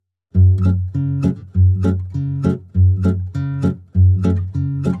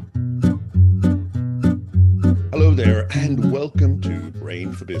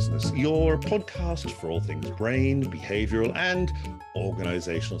podcast for all things brain, behavioral, and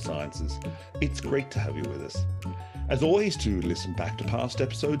organizational sciences. It's great to have you with us. As always, to listen back to past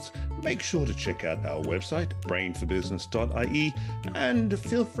episodes, make sure to check out our website, brainforbusiness.ie, and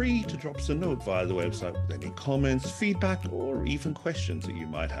feel free to drop us a note via the website with any comments, feedback, or even questions that you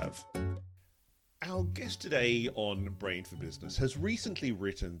might have. Our guest today on Brain for Business has recently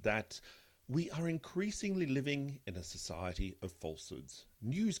written that we are increasingly living in a society of falsehoods.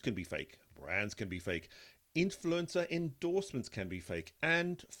 News can be fake, brands can be fake, influencer endorsements can be fake,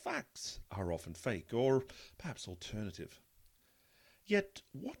 and facts are often fake or perhaps alternative. Yet,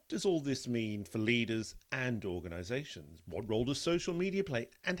 what does all this mean for leaders and organizations? What role does social media play?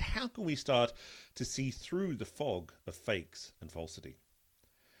 And how can we start to see through the fog of fakes and falsity?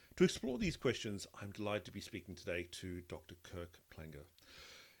 To explore these questions, I'm delighted to be speaking today to Dr. Kirk Plenger.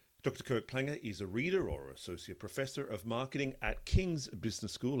 Dr. Kirk Plenger is a reader or associate professor of marketing at King's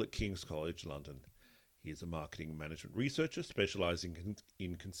Business School at King's College London. He is a marketing management researcher specializing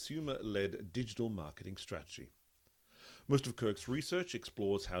in consumer-led digital marketing strategy. Most of Kirk's research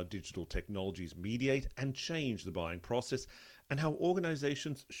explores how digital technologies mediate and change the buying process and how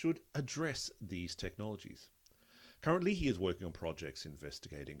organizations should address these technologies. Currently, he is working on projects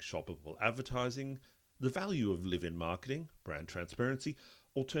investigating shoppable advertising, the value of live-in marketing, brand transparency,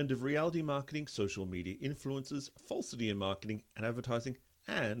 alternative reality marketing, social media influencers, falsity in marketing and advertising,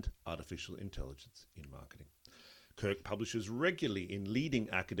 and artificial intelligence in marketing. Kirk publishes regularly in leading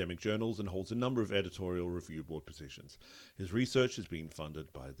academic journals and holds a number of editorial review board positions. His research has been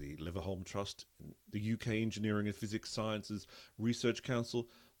funded by the Leverhulme Trust, the UK Engineering and Physics Sciences Research Council,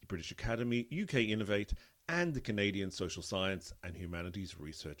 the British Academy, UK Innovate, and the Canadian Social Science and Humanities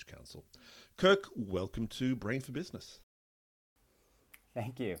Research Council. Kirk, welcome to Brain for Business.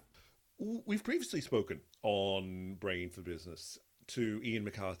 Thank you. We've previously spoken on Brain for Business to Ian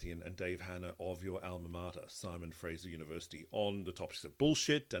McCarthy and Dave Hanna of your alma mater, Simon Fraser University, on the topics of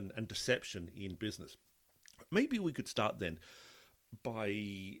bullshit and deception in business. Maybe we could start then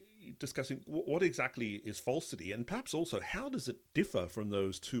by discussing what exactly is falsity, and perhaps also how does it differ from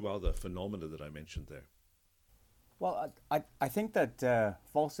those two other phenomena that I mentioned there? Well, I think that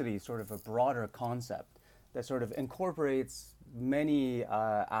falsity is sort of a broader concept that sort of incorporates many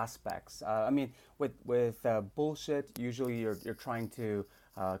aspects. I mean, with bullshit, usually you're trying to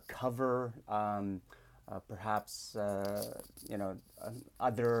cover perhaps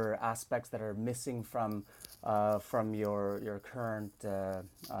other aspects that are missing from your current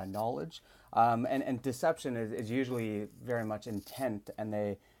knowledge. And deception is usually very much intent,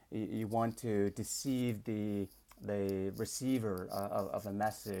 and you want to deceive the receiver of a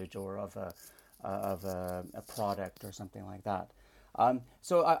message or of a product or something like that.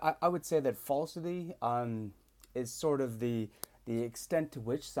 So I would say that falsity is sort of the extent to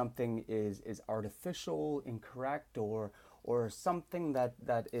which something is artificial, incorrect, or something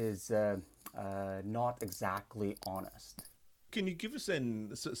that is not exactly honest. Can you give us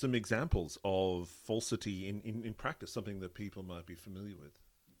then some examples of falsity in practice, something that people might be familiar with?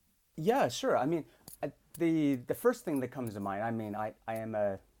 Yeah, sure. I mean, the first thing that comes to mind, I mean, I am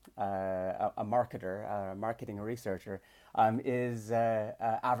a marketer, a marketing researcher, is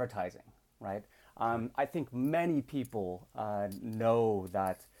advertising, right? I think many people know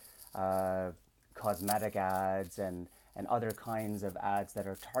that cosmetic ads and other kinds of ads that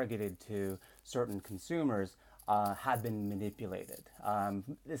are targeted to certain consumers have been manipulated.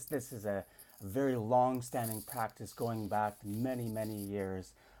 This is a very long-standing practice going back many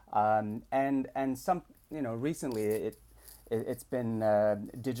years, and some recently it's been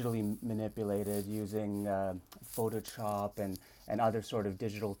digitally manipulated using Photoshop and other sort of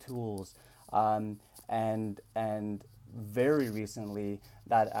digital tools, and very recently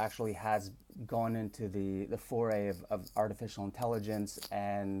that actually has gone into the foray of artificial intelligence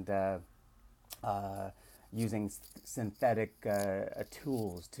and using synthetic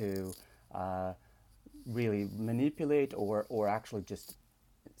tools to really manipulate or actually just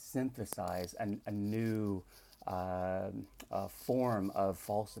synthesize a new form of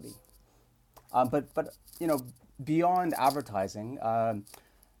falsity. But beyond advertising,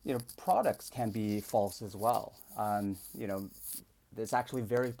 products can be false as well. It's actually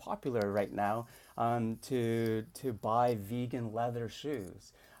very popular right now to buy vegan leather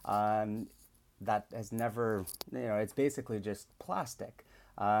shoes. That has never, it's basically just plastic.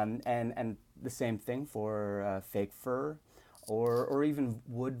 And the same thing for fake fur or even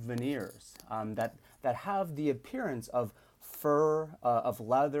wood veneers that have the appearance of fur, of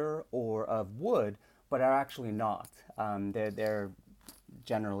leather, or of wood, but are actually not. They're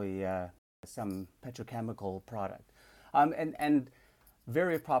generally some petrochemical product. And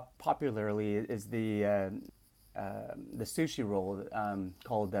very popularly is the sushi roll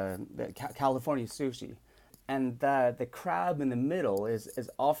called the California sushi, and the crab in the middle is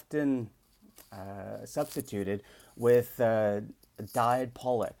often substituted with dyed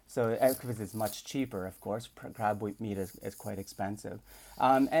pollock. So because it's much cheaper, of course, crab meat is quite expensive,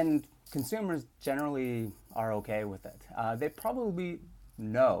 and consumers generally are okay with it. They probably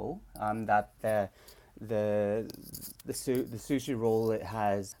know that the sushi roll it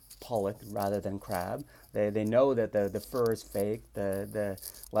has pollock rather than crab. They know that the fur is fake, the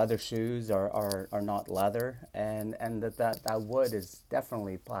leather shoes are not leather, and that wood is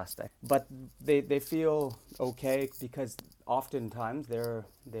definitely plastic. But they feel okay because oftentimes they're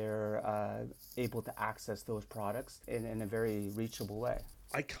able to access those products in a very reachable way.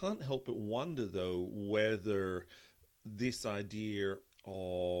 I can't help but wonder, though, whether this idea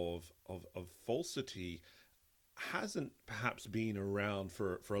of falsity hasn't perhaps been around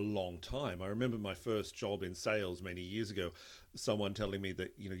for a long time. I remember my first job in sales many years ago, someone telling me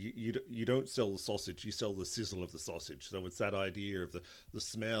that you don't sell the sausage, you sell the sizzle of the sausage. So it's that idea of the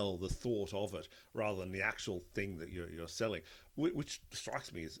smell, the thought of it, rather than the actual thing that you're selling, which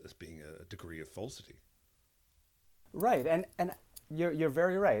strikes me as being a degree of falsity. Right, and you're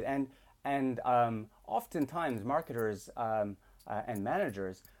very right, and oftentimes marketers and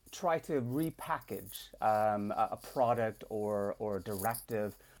managers try to repackage a product or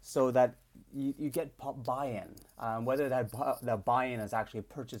directive so that you get buy-in, whether that buy-in is actually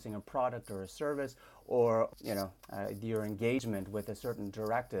purchasing a product or a service, or your engagement with a certain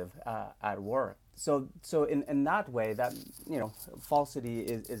directive at work. So in that way, that falsity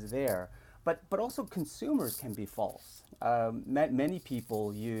is there. But also consumers can be false. Many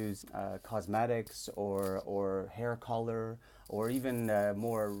people use cosmetics or hair color or even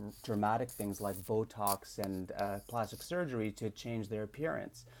more dramatic things like Botox and plastic surgery to change their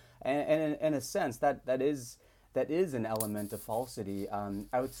appearance. And in a sense, that is an element of falsity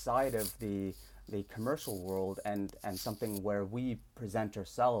outside of the commercial world, and something where we present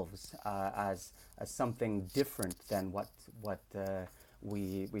ourselves as something different than what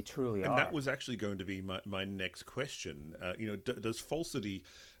we truly And are. that was actually going to be my next question. Does falsity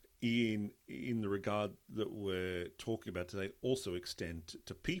in the regard that we're talking about today also extend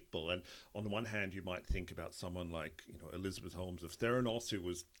to people? And on the one hand, you might think about someone like Elizabeth Holmes of Theranos, who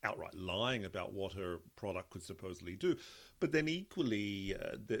was outright lying about what her product could supposedly do. But then equally,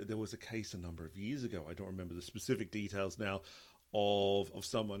 there was a case a number of years ago, I don't remember the specific details now, of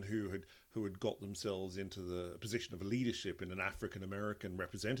someone who had got themselves into the position of leadership in an African American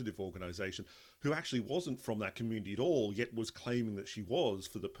representative organization, who actually wasn't from that community at all, yet was claiming that she was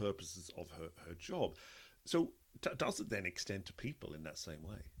for the purposes of her job. So does it then extend to people in that same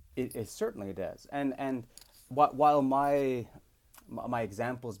way? It certainly does. And while my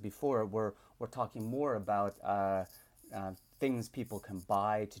examples before were talking more about things people can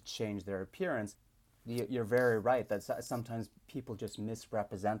buy to change their appearance, you're very right that sometimes people just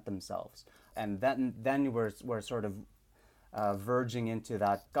misrepresent themselves, and then we're sort of verging into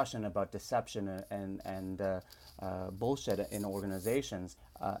that discussion about deception and bullshit in organizations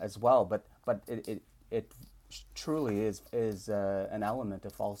as well. But it truly is an element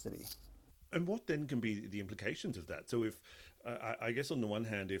of falsity. And what then can be the implications of that? So if I guess on the one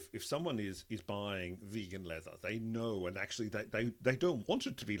hand, if someone is buying vegan leather, they know, and actually they don't want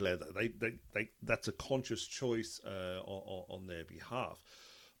it to be leather. They that's a conscious choice on their behalf.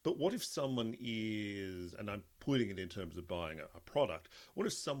 But what if someone is, and I'm putting it in terms of buying a product, what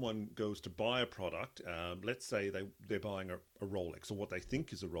if someone goes to buy a product, let's say they're buying a Rolex, or what they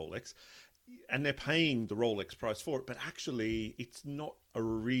think is a Rolex, and they're paying the Rolex price for it, but actually it's not a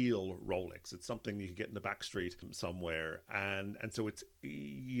real Rolex. It's something you can get in the back street somewhere, and so it's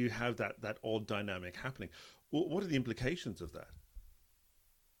you have that odd dynamic happening. What are the implications of that?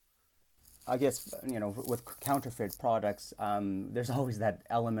 I guess with counterfeit products, there's always that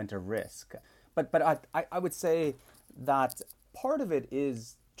element of risk. But I would say that part of it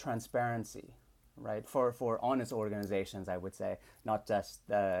is transparency, right? For honest organizations, I would say, not just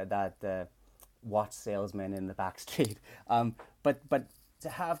that watch salesman in the back street, but to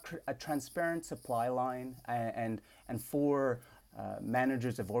have a transparent supply line, and for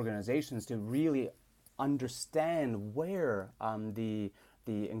managers of organizations to really understand where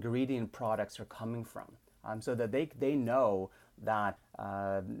the ingredient products are coming from, so that they know that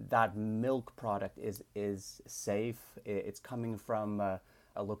that milk product is safe. It's coming from a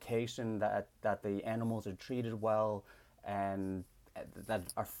location that the animals are treated well, and that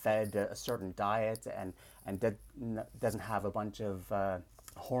are fed a certain diet, and that doesn't have a bunch of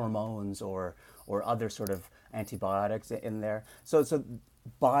hormones or other sort of antibiotics in there. So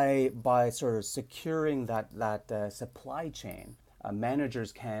by sort of securing that supply chain,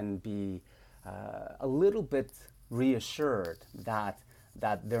 managers can be a little bit reassured that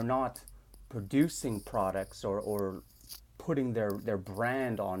they're not producing products or putting their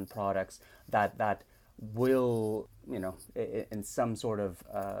brand on products that will, in some sort of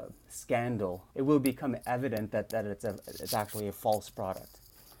scandal, it will become evident that it's actually a false product,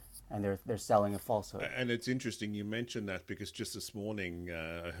 and they're selling a falsehood. And it's interesting you mentioned that, because just this morning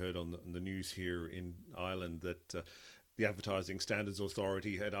I heard on the news here in Ireland that the Advertising Standards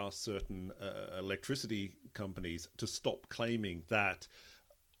Authority had asked certain electricity companies to stop claiming that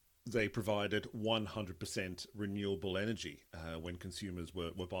they provided 100% renewable energy when consumers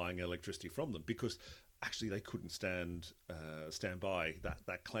were buying electricity from them, because actually they couldn't stand by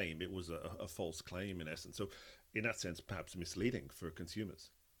that claim. It was a false claim in essence. So in that sense, perhaps misleading for consumers.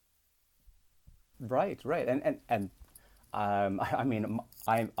 Right, and I mean,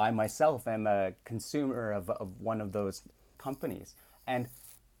 I myself am a consumer of one of those companies, and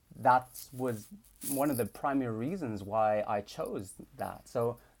that was one of the primary reasons why I chose that.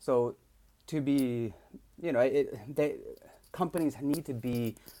 So to be, companies need to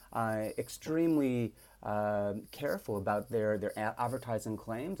be extremely careful about their advertising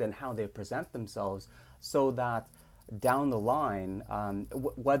claims and how they present themselves, so that down the line,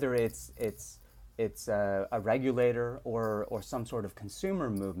 whether it's a regulator or some sort of consumer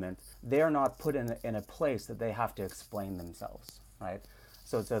movement, they are not put in a place that they have to explain themselves, right?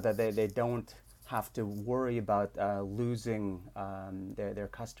 So that they don't have to worry about losing their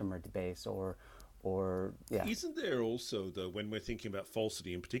customer base or yeah. Isn't there also, though, when we're thinking about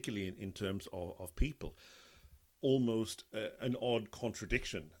falsity, and particularly in terms of people, almost an odd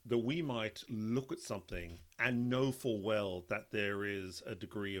contradiction that we might look at something and know full well that there is a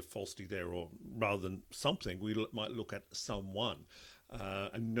degree of falsity there, or rather than something, we might look at someone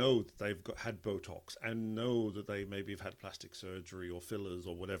and know that they've had Botox, and know that they maybe have had plastic surgery or fillers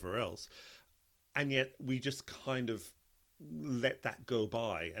or whatever else, and yet we just kind of let that go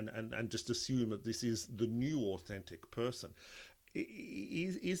by and just assume that this is the new authentic person.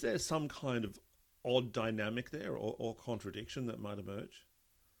 Is there some kind of odd dynamic there, or contradiction that might emerge?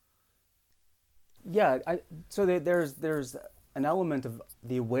 Yeah, so there's an element of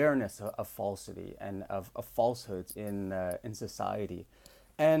the awareness of falsity and of falsehoods in society,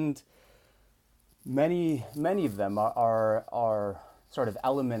 and many of them are sort of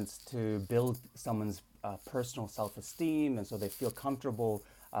elements to build someone's personal self-esteem, and so they feel comfortable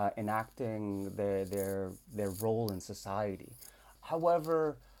enacting their role in society.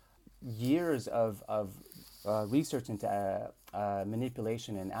 However, years of research into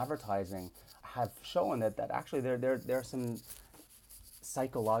manipulation in advertising have shown that actually there are some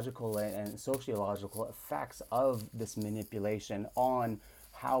psychological and sociological effects of this manipulation on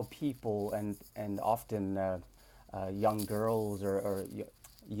how people and often young girls or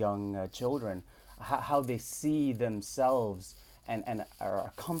young children, how they see themselves and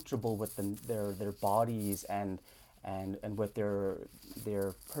are comfortable with their bodies and with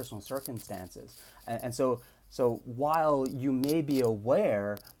their personal circumstances. And so while you may be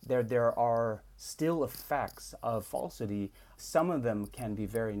aware there are still effects of falsity, some of them can be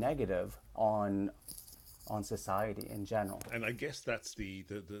very negative on society in general. And I guess that's the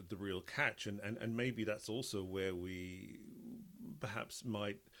real catch, and maybe that's also where we perhaps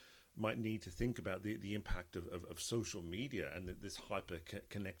might need to think about the impact of social media and this hyper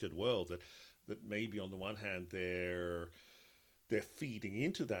connected world, that maybe on the one hand they're feeding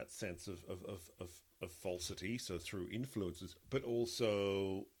into that sense of falsity, so through influences, but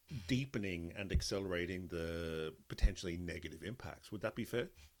also deepening and accelerating the potentially negative impacts. Would that be fair?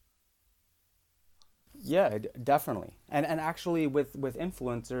 Yeah, definitely. And actually with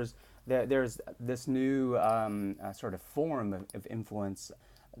influencers, there's this new sort of form of influence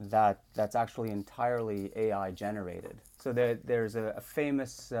that's actually entirely AI generated. So there's a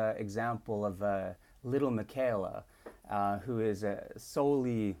famous example of little Michaela, who is a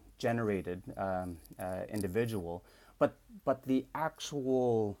solely generated individual, but the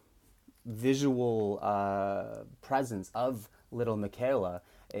actual visual presence of little Michaela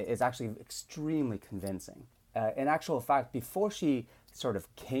is actually extremely convincing. In actual fact, before she sort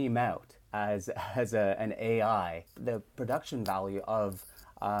of came out as an AI, the production value of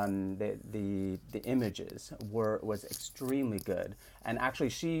the images was extremely good, and actually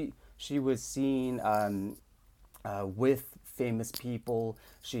she was seen with famous people.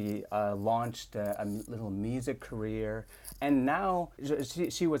 She launched a little music career, and now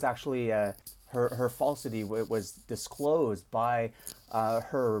she was actually her falsity was disclosed by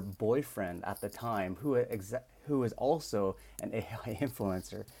her boyfriend at the time, who is also an AI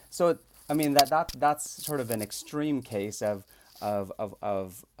influencer. So I mean that's sort of an extreme case of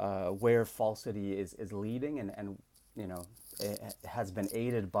where falsity is leading, and you know it has been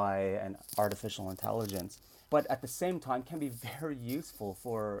aided by an artificial intelligence, but at the same time can be very useful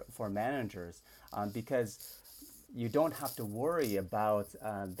for managers, because you don't have to worry about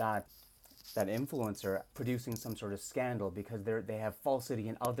that influencer producing some sort of scandal because they have falsity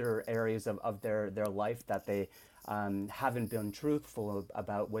in other areas of their life that they haven't been truthful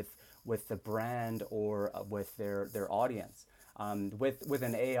about with the brand or with their audience. With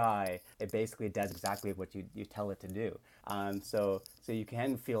an AI, it basically does exactly what you tell it to do. So you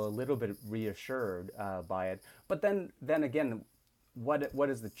can feel a little bit reassured by it. But then again, what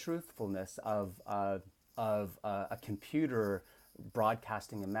is the truthfulness of a computer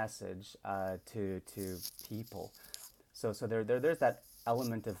broadcasting a message to people? So there's that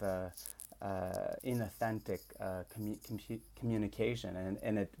element of inauthentic communication,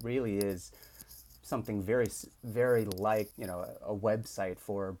 and it really is something very like a website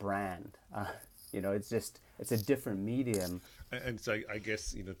for a brand. It's a different medium. And so I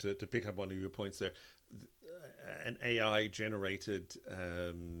guess, to pick up one of your points there, an AI generated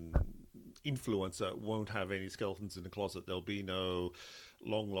influencer won't have any skeletons in the closet. There'll be no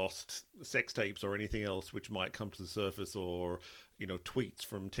long lost sex tapes or anything else which might come to the surface, or tweets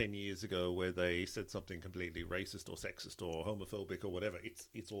from 10 years ago where they said something completely racist or sexist or homophobic or whatever.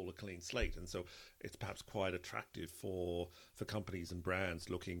 It's all a clean slate, and so it's perhaps quite attractive for companies and brands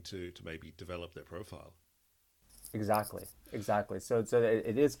looking to maybe develop their profile. Exactly. So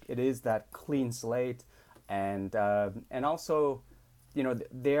it is that clean slate, and also,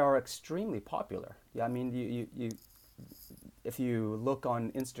 they are extremely popular. Yeah, I mean, you if you look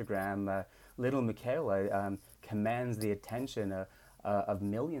on Instagram, little Michaela commands the attention of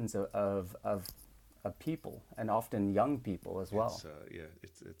millions of people, and often young people as well.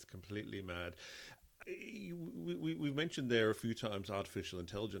 It's completely mad. We've mentioned there a few times artificial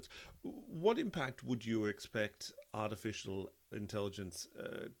intelligence. What impact would you expect artificial intelligence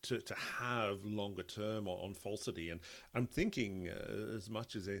to have longer term on falsity? And I'm thinking as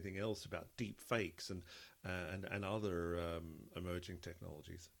much as anything else about deep fakes and other emerging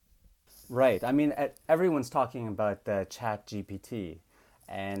technologies. Right. I mean, everyone's talking about Chat GPT.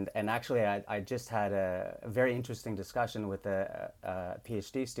 And actually, I just had a very interesting discussion with a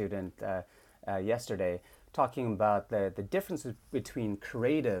PhD student yesterday, talking about the differences between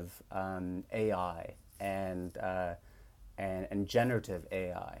creative AI and generative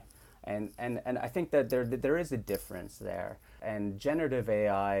AI. And I think that there is a difference there. And generative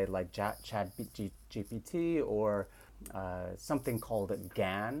AI, like Chat GPT or something called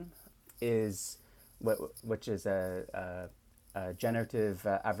GAN, which is a generative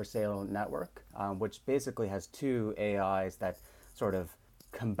adversarial network, which basically has two AIs that sort of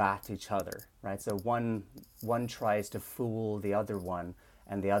combat each other, right? So one tries to fool the other one,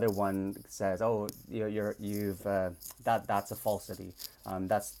 and the other one says, "Oh, that's a falsity.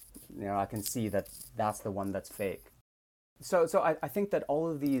 I can see that's the one that's fake." So I think that all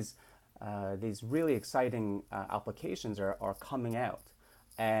of these really exciting applications are coming out,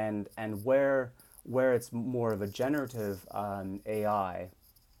 and where it's more of a generative AI,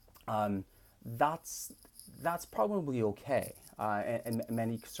 that's probably okay in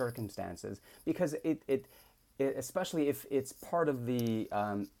many circumstances, because it especially if it's part of the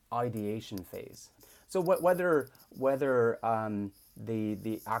ideation phase. So whether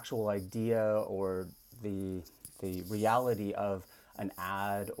the actual idea or the reality of an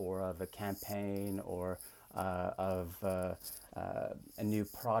ad or of a campaign or of a new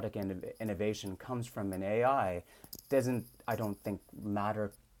product and innovation comes from an AI doesn't, I don't think,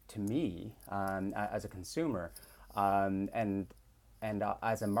 matter to me as a consumer, and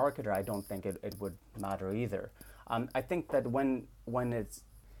as a marketer, I don't think it would matter either. I think that when it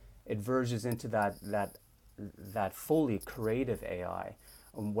verges into that fully creative AI,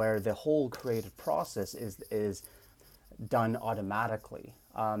 where the whole creative process is done automatically,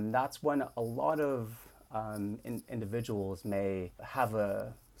 that's when a lot of individuals may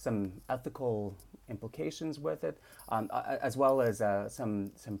have some ethical implications with it, as well as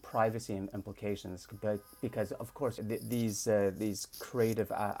some privacy implications, because of course these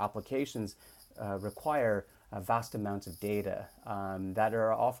creative applications require vast amounts of data that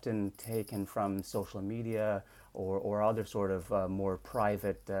are often taken from social media or other sort of more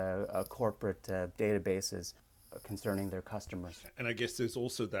private corporate databases. concerning their customers. And I guess there's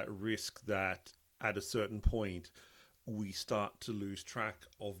also that risk that at a certain point we start to lose track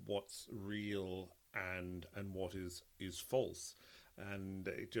of what's real and what is false. And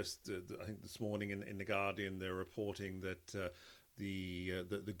it just, I think this morning in the Guardian, they're reporting that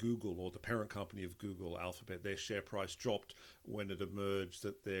the Google, or the parent company of Google, Alphabet, their share price dropped when it emerged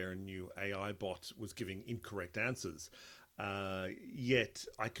that their new AI bot was giving incorrect answers. Yet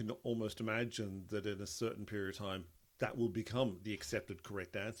I can almost imagine that in a certain period of time, that will become the accepted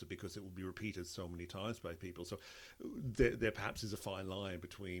correct answer because it will be repeated so many times by people. So there perhaps is a fine line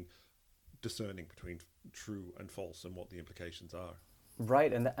between discerning between true and false and what the implications are.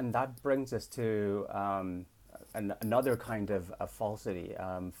 Right, and that brings us to another kind of falsity,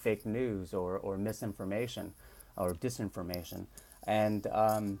 fake news or misinformation or disinformation, and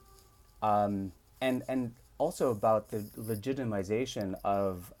also about the legitimization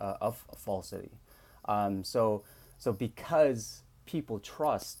of falsity. So because people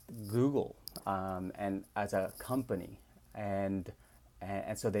trust Google and as a company, and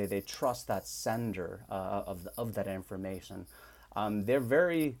so they trust that sender of that information, they're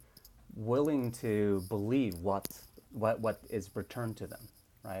very willing to believe what is returned to them,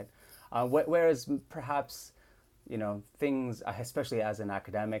 right? Whereas perhaps, things, especially as an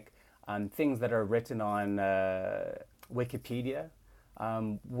academic, things that are written on Wikipedia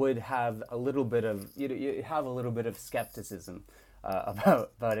would have a little bit of you have a little bit of skepticism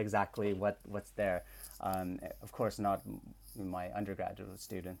about exactly what's there. Of course, not my undergraduate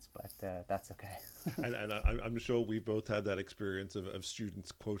students, but that's okay. and I'm sure we both had that experience of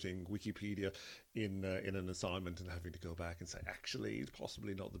students quoting Wikipedia in an assignment and having to go back and say, actually, it's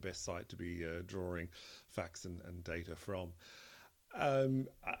possibly not the best site to be drawing facts and data from.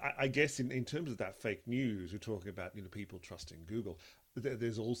 I guess in terms of that fake news, we're talking about people trusting Google.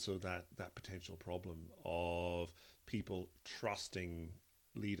 There's also that potential problem of people trusting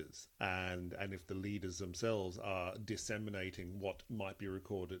leaders, and if the leaders themselves are disseminating what might be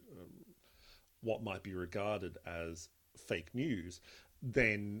regarded as fake news,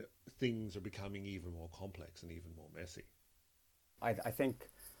 then things are becoming even more complex and even more messy. I think,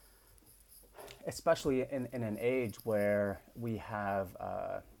 especially in an age where we have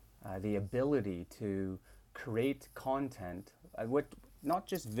the ability to create content, not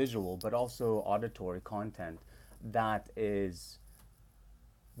just visual but also auditory content, that is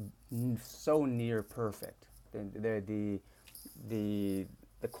so near perfect. The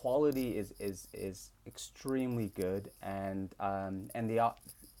quality is extremely good, and the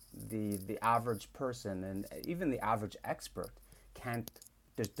average person and even the average expert can't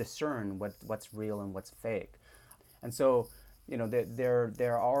discern what's real and what's fake. And so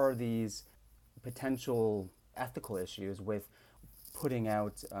there are these potential ethical issues with putting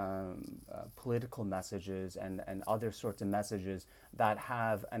out political messages and other sorts of messages that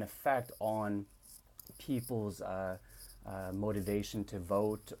have an effect on people's motivation to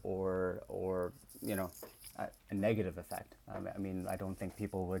vote, or a negative effect. I mean, I don't think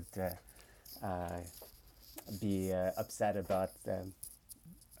people would be upset about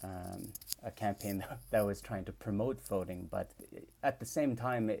a campaign that was trying to promote voting, but at the same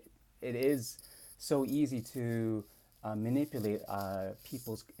time, it is so easy to manipulate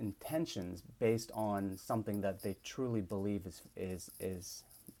people's intentions based on something that they truly believe is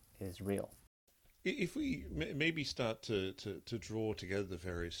real. If we maybe start to draw together the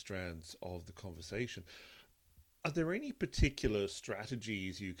various strands of the conversation, are there any particular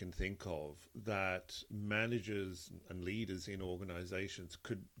strategies you can think of that managers and leaders in organizations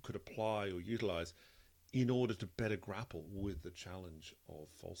could apply or utilize in order to better grapple with the challenge of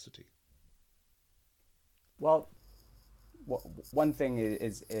falsity? Well, one thing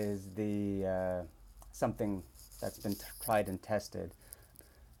is the something that's been tried and tested,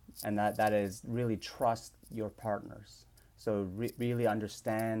 and that is really trust your partners. So really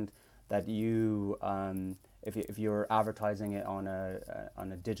understand that you, if you're advertising it on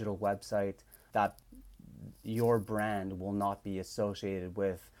a digital website, that your brand will not be associated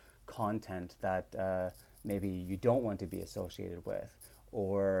with content that maybe you don't want to be associated with,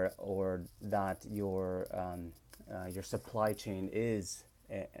 or that your supply chain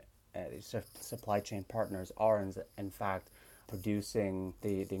supply chain partners are in fact producing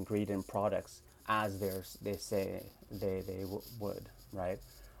the ingredient products as they say they would, right?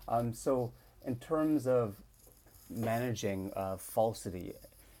 So in terms of managing falsity,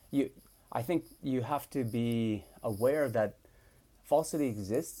 I think you have to be aware that falsity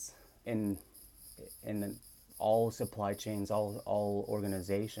exists in all supply chains, all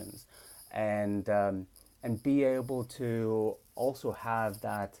organizations, and be able to also have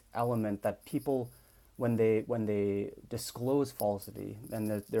that element that people when they disclose falsity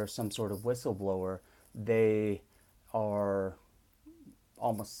and there's some sort of whistleblower, they are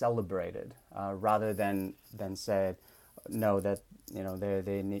almost celebrated rather than said no, that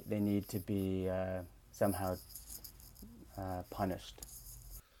they need to be somehow punished.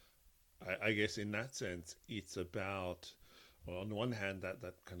 I guess in that sense, it's about, well, on the one hand, that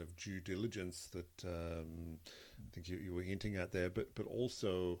kind of due diligence that I think you were hinting at there, but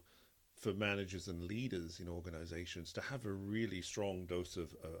also for managers and leaders in organizations to have a really strong dose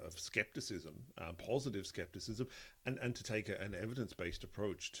of skepticism, positive skepticism, and to take an evidence-based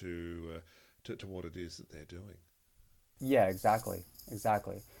approach to what it is that they're doing. Yeah, exactly,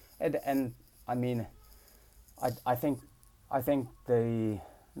 and I mean, I think the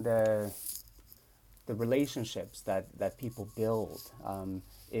the relationships that people build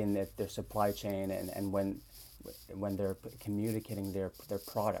in their supply chain and when they're communicating their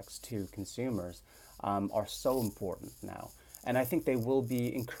products to consumers are so important now. And I think they will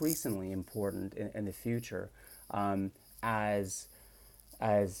be increasingly important in the future as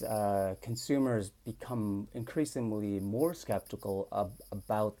consumers become increasingly more skeptical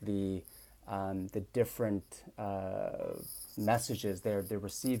about the different messages they're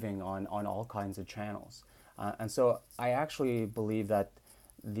receiving on all kinds of channels. And so I actually believe that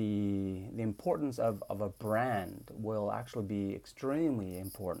the importance of a brand will actually be extremely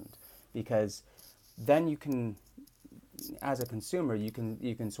important, because then you can, as a consumer, you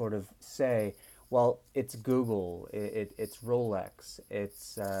can sort of say, well, it's Google, it's Rolex,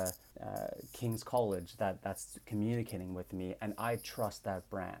 it's King's College that's communicating with me, and I trust that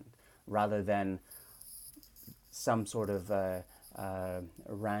brand, rather than some sort of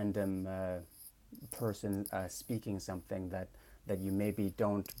random person speaking something that you maybe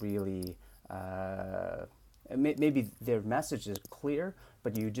don't really, maybe their message is clear,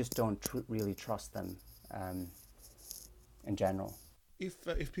 but you just don't really trust them in general.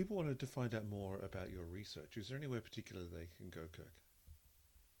 If people wanted to find out more about your research, is there anywhere particular they can go, Kirk?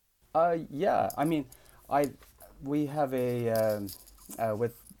 Yeah, I mean, we have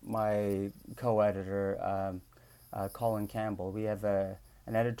with my co-editor Colin Campbell, we have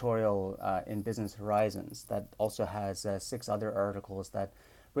an editorial in Business Horizons that also has 6 other articles that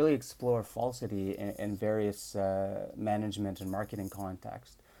really explore falsity in various management and marketing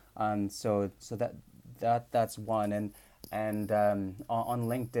contexts. So that's one, and on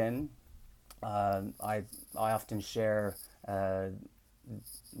LinkedIn, I often share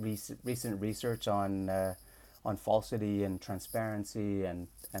recent research on falsity and transparency and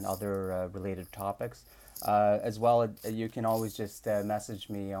other related topics. As well, you can always just message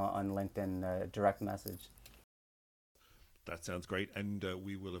me on LinkedIn, direct message. That sounds great. And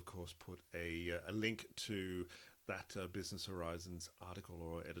we will, of course, put a link to that Business Horizons article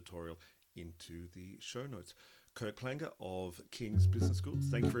or editorial into the show notes. Kirk Klanger of King's Business School,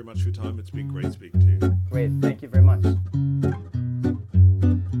 thank you very much for your time. It's been great speaking to you. Great. Thank you very much.